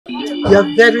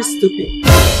You're very stupid.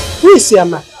 Who is your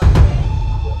man?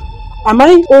 Am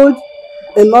I old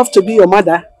enough to be your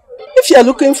mother? If you're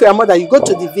looking for your mother, you go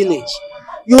to the village.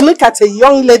 You look at a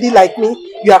young lady like me,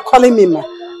 you are calling me ma.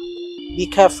 Be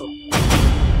careful.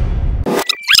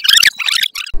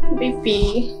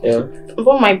 Baby, yeah.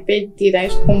 About my birthday that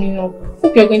is coming up,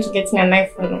 hope you're going to get me an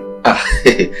iPhone.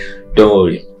 Don't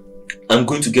worry. I'm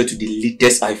going to get you the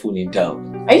latest iPhone in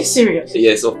town. Are you serious?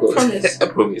 Yes, of course. Promise. I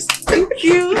promise. Thank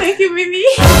you, baby.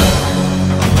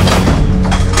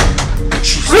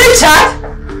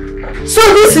 Richard! So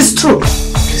this is true?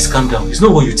 Please calm down. It's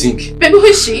not what you think. Baby, who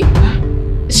is she?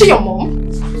 Is she your mom?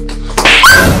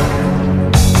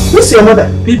 Who's your mother?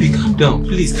 Baby, calm down,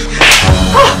 please.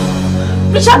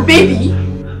 Richard, baby?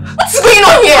 What's going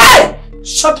on here? Hey!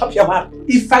 Shut up your mouth.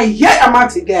 If I hear your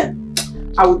mouth again,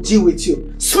 I will deal with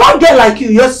you. Small girl like you,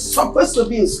 you're supposed to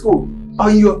be in school or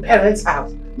in your parents'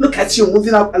 house. Look at you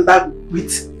moving up and down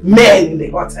with men in the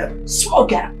hotel. Small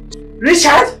girl.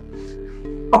 Richard,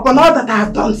 upon all that I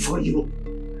have done for you,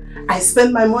 I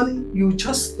spend my money, you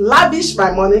just lavish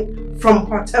my money from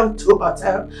hotel to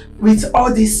hotel with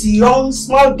all these young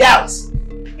small girls.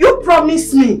 You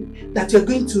promised me that you're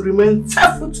going to remain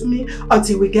faithful to me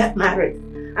until we get married.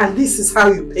 And this is how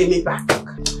you pay me back.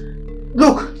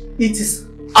 Look, it is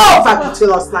over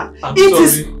between us now. It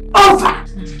is over.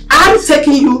 I'm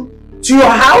taking you to your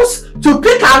house to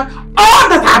pick out all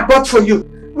that I bought for you.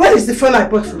 Where is the phone I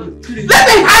bought for you? Let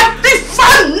me have this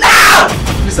phone now!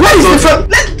 Where is the phone?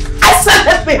 I said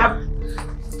let me have.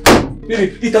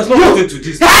 Baby, it has nothing to do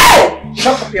this. Hey!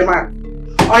 Shut up your mouth.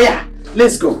 Oh yeah,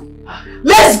 let's go.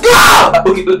 Let's go!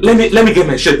 Okay, let me get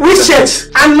my shirt. Which shirt?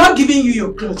 I'm not giving you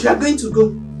your clothes. You are going to go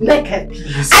naked.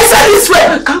 Yes. I said this way!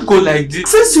 I can't go like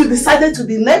this. Since you decided to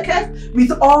be naked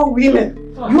with all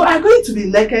women, you are going to be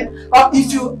naked. Or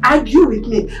if you argue with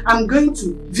me, I'm going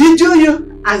to video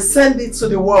you and send it to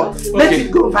the world. Okay. Let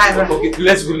it go viral. Okay,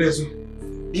 let's go.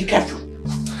 Be careful.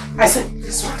 I said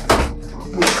this one.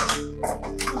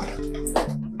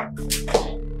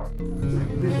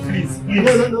 Please.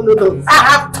 No. I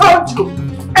have told you.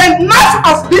 Enough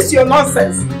of this your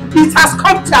nonsense. It has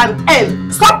come to an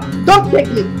end. Stop. Don't take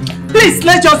me. Please,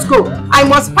 let's just go. I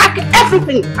must pack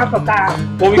everything out of that.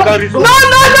 But we can't resolve. No!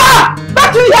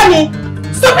 Don't you hear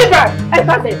me? Stupid man.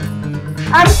 Enter there.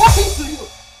 I'm talking to you.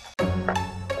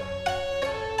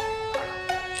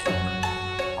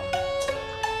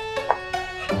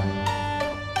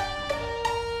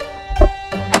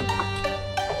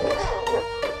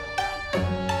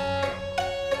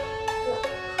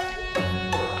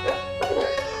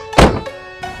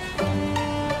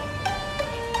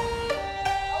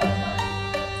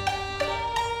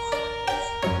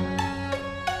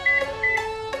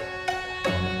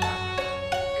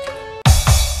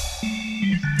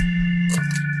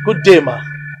 Good day, ma.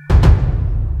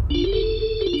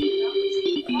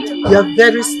 You're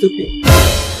very stupid.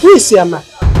 Who is your man?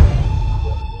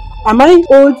 Am I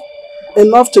old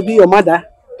enough to be your mother?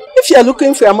 If you're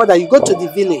looking for your mother, you go to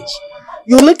the village.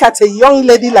 You look at a young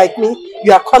lady like me,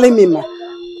 you are calling me ma.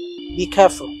 Be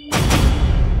careful.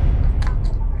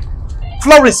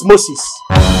 Florence Moses.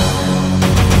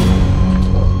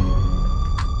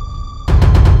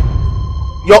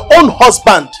 Your own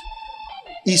husband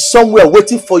is somewhere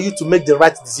waiting for you to make the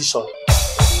right decision.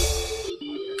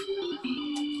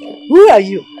 Who are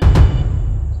you?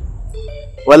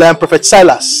 Well, I am Prophet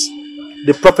Silas,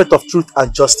 the prophet of truth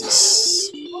and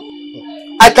justice.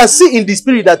 I can see in the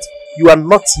spirit that you are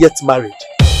not yet married.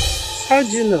 How do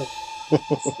you know?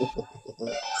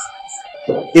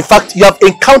 In fact, you have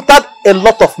encountered a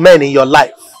lot of men in your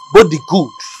life, both the good,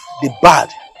 the bad,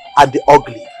 and the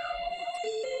ugly.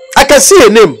 I can see a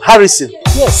name, Harrison.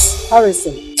 Yes,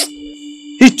 Harrison.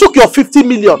 He took your 50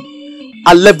 million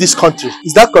and left this country.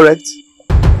 Is that correct?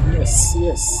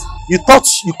 Yes. You thought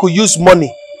you could use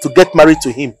money to get married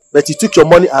to him, but he took your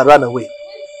money and ran away.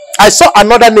 I saw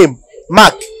another name,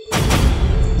 Mark.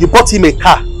 You bought him a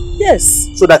car. Yes.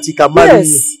 So that he can marry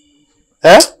you.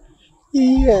 Eh?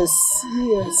 Yes.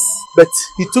 But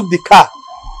he took the car,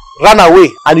 ran away,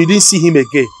 and you didn't see him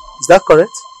again. Is that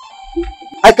correct?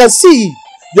 I can see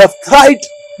you have tried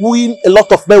wooing a lot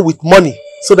of men with money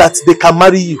so that they can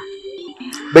marry you.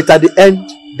 But at the end,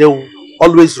 they will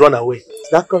always run away. Is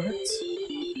that correct?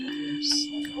 Yes.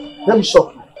 Let me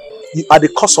shock you. You are the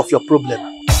cause of your problem.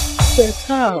 But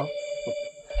how?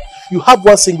 You have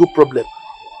one single problem.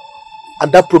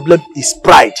 And that problem is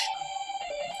pride.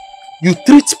 You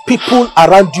treat people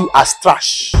around you as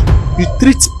trash. You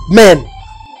treat men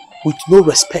with no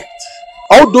respect.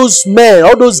 All those men,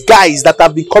 all those guys that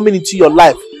have been coming into your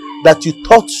life that you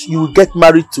thought you would get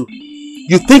married to,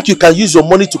 you think you can use your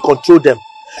money to control them.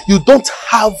 You don't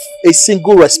have a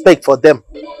single respect for them.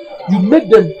 You make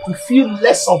them to feel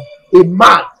less of a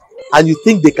man and you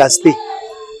think they can stay.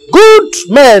 Good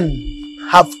men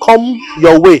have come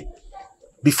your way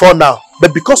before now,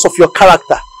 but because of your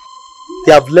character,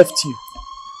 they have left you.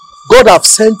 God have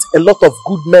sent a lot of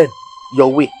good men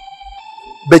your way,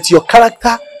 but your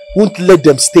character won't let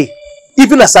them stay.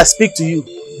 Even as I speak to you,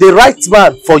 the right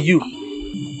man for you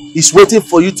is waiting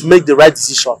for you to make the right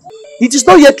decision. It is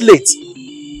not yet late.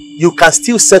 You can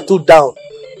still settle down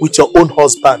with your own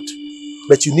husband,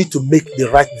 but you need to make the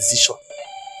right decision.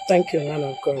 Thank you, man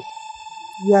of God.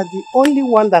 You are the only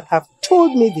one that have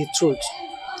told me the truth.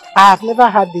 I have never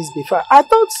had this before. I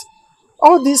thought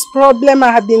all this problem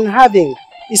I have been having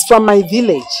is from my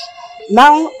village.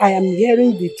 Now I am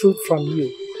hearing the truth from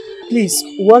you. Please,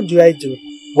 what do I do?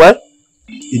 Well,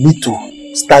 you need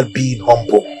to start being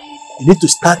humble. You need to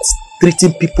start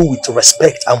treating people with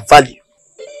respect and value.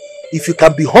 If you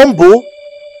can be humble,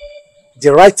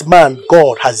 the right man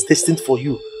God has destined for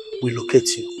you will locate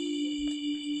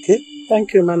you. Okay?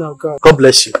 Thank you, man of God. God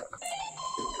bless you.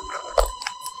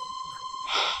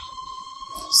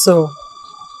 So,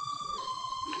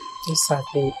 this has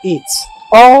been it.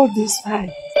 All this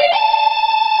time.